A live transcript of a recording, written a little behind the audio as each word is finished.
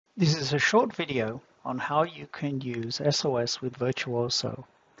This is a short video on how you can use SOS with Virtuoso.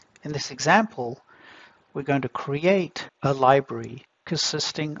 In this example, we're going to create a library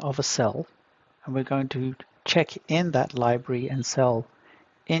consisting of a cell, and we're going to check in that library and cell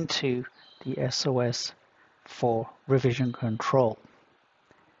into the SOS for revision control.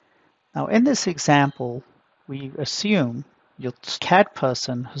 Now, in this example, we assume your CAD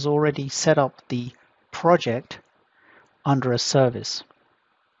person has already set up the project under a service.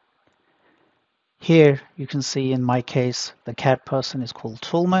 Here you can see in my case, the CAD person is called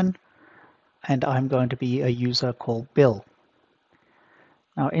Toolman, and I'm going to be a user called Bill.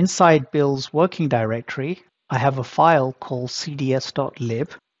 Now inside Bill's working directory, I have a file called cds.lib,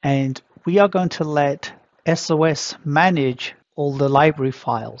 and we are going to let SOS manage all the library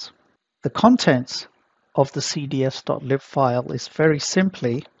files. The contents of the cds.lib file is very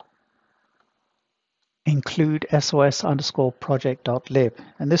simply include sos_project.lib,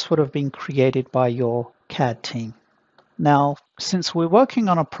 and this would have been created by your CAD team. Now, since we're working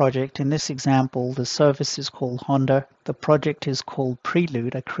on a project, in this example, the service is called Honda, the project is called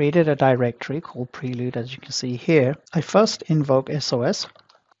Prelude. I created a directory called Prelude, as you can see here. I first invoke SOS,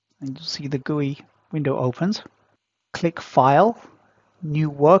 and you'll see the GUI window opens. Click File, New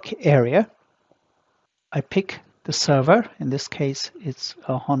Work Area. I pick the server, in this case, it's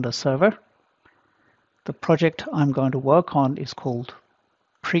a Honda server. The project I'm going to work on is called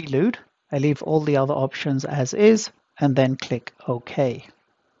Prelude. I leave all the other options as is and then click OK.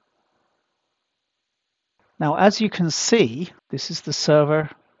 Now, as you can see, this is the server,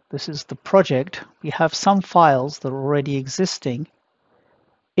 this is the project. We have some files that are already existing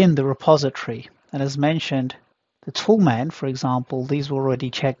in the repository. And as mentioned, the Toolman, for example, these were already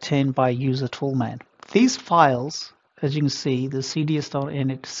checked in by user Toolman. These files, as you can see, the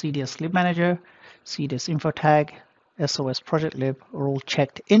cds.init, cds_libmanager, cds_info_tag, SOS project lib are all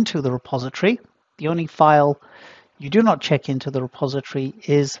checked into the repository. The only file you do not check into the repository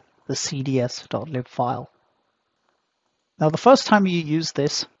is the cds.lib file. Now, the first time you use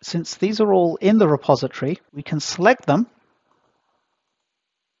this, since these are all in the repository, we can select them.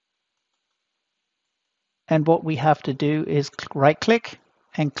 And what we have to do is right-click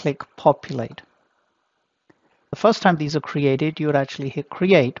and click Populate. The first time these are created, you would actually hit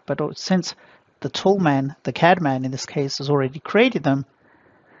Create, but since the Toolman, the CAD man in this case, has already created them,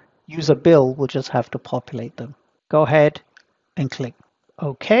 user Bill will just have to populate them. Go ahead and click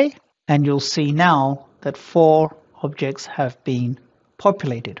OK, and you'll see now that 4 objects have been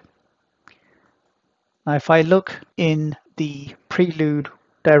populated. Now, if I look in the Prelude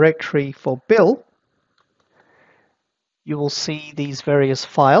directory for Bill, you will see these various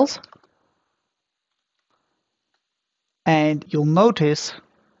files, and you'll notice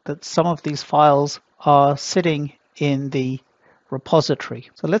that some of these files are sitting in the repository.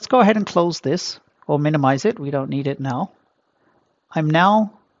 So let's go ahead and close this or minimize it. We don't need it now. I'm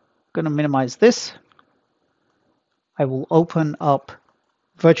now going to minimize this. I will open up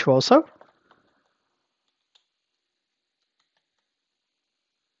Virtuoso.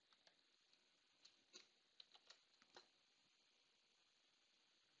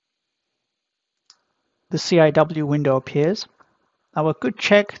 The CIW window appears. Now, a good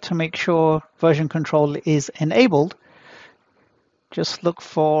check to make sure version control is enabled, just look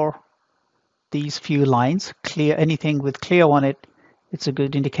for these few lines. Clear, anything with clear on it, it's a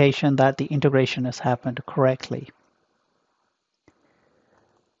good indication that the integration has happened correctly.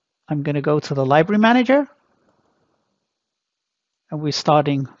 I'm going to go to the library manager, and we're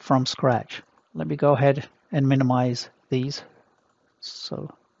starting from scratch. Let me go ahead and minimize these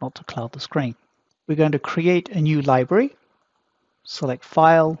so not to cloud the screen. We're going to create a new library. Select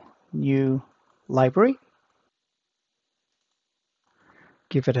File, New Library.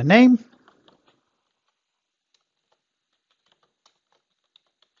 Give it a name.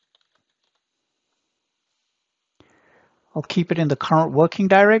 I'll keep it in the current working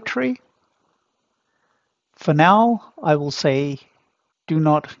directory. For now, I will say do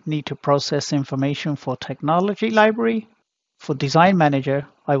not need to process information for technology library. For design manager,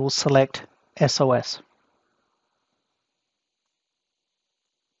 I will select SOS.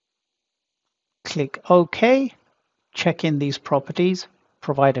 Click OK, check in these properties,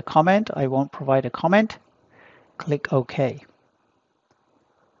 provide a comment. I won't provide a comment. Click OK.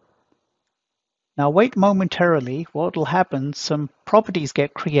 Now wait momentarily. What will happen, some properties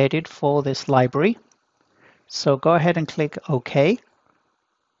get created for this library. So go ahead and click OK.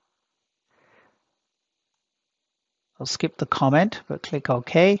 I'll skip the comment, but click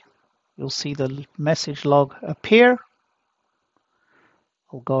OK. You'll see the message log appear.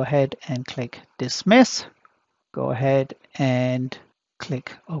 I'll go ahead and click Dismiss. Go ahead and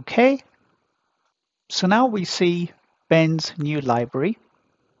Click OK. So now we see Ben's new library.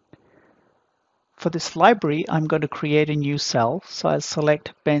 For this library, I'm going to create a new cell. So I'll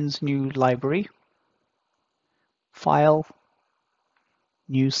select Ben's new library, File,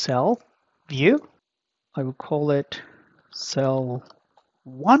 New Cell, View. I will call it Cell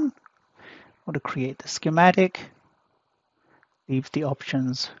 1. I want to create the schematic, leave the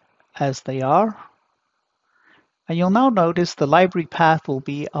options as they are. And you'll now notice the library path will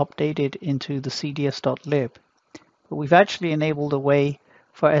be updated into the cds.lib. But we've actually enabled a way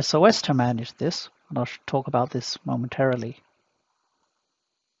for SOS to manage this, and I'll talk about this momentarily.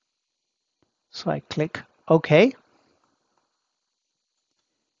 So I click OK.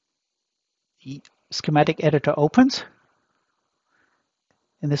 The schematic editor opens.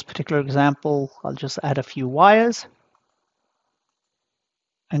 In this particular example, I'll just add a few wires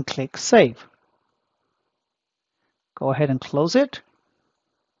and click Save. Go ahead and close it.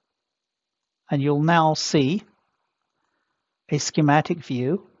 And you'll now see a schematic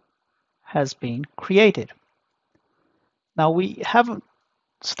view has been created. Now we haven't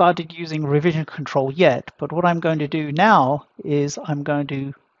started using revision control yet, but what I'm going to do now is I'm going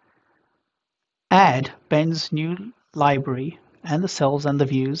to add Ben's new library and the cells and the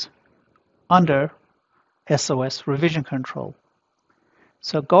views under SOS revision control.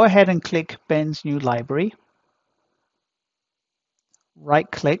 So go ahead and click Ben's new library,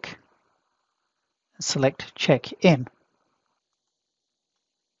 right click, and select Check In.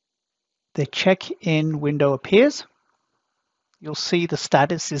 The Check In window appears. You'll see the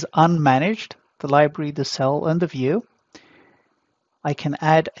status is unmanaged, the library, the cell, and the view. I can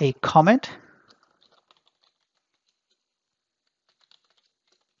add a comment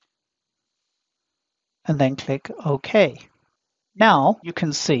and then click OK. Now you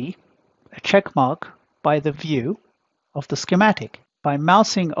can see a check mark by the view of the schematic. By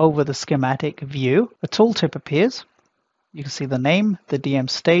mousing over the schematic view, a tooltip appears. You can see the name, the DM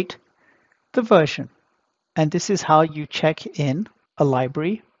state, the version. And this is how you check in a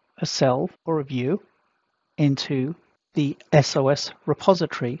library, a cell, or a view into the SOS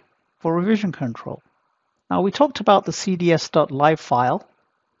repository for revision control. Now we talked about the cds.live file.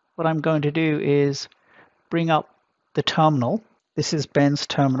 What I'm going to do is bring up the terminal. This is Ben's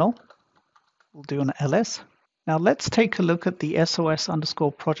terminal. We'll do an ls. Now let's take a look at the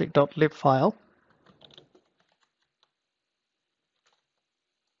sos_project.lib file.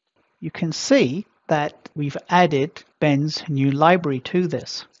 You can see that we've added Ben's new library to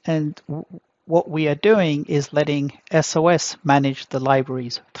this. And what we are doing is letting SOS manage the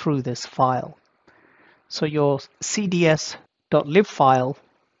libraries through this file. So your cds.lib file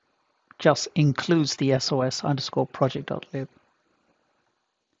just includes the sos_project.lib.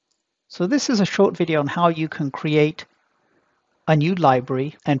 So this is a short video on how you can create a new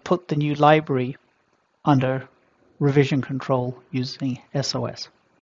library and put the new library under revision control using SOS.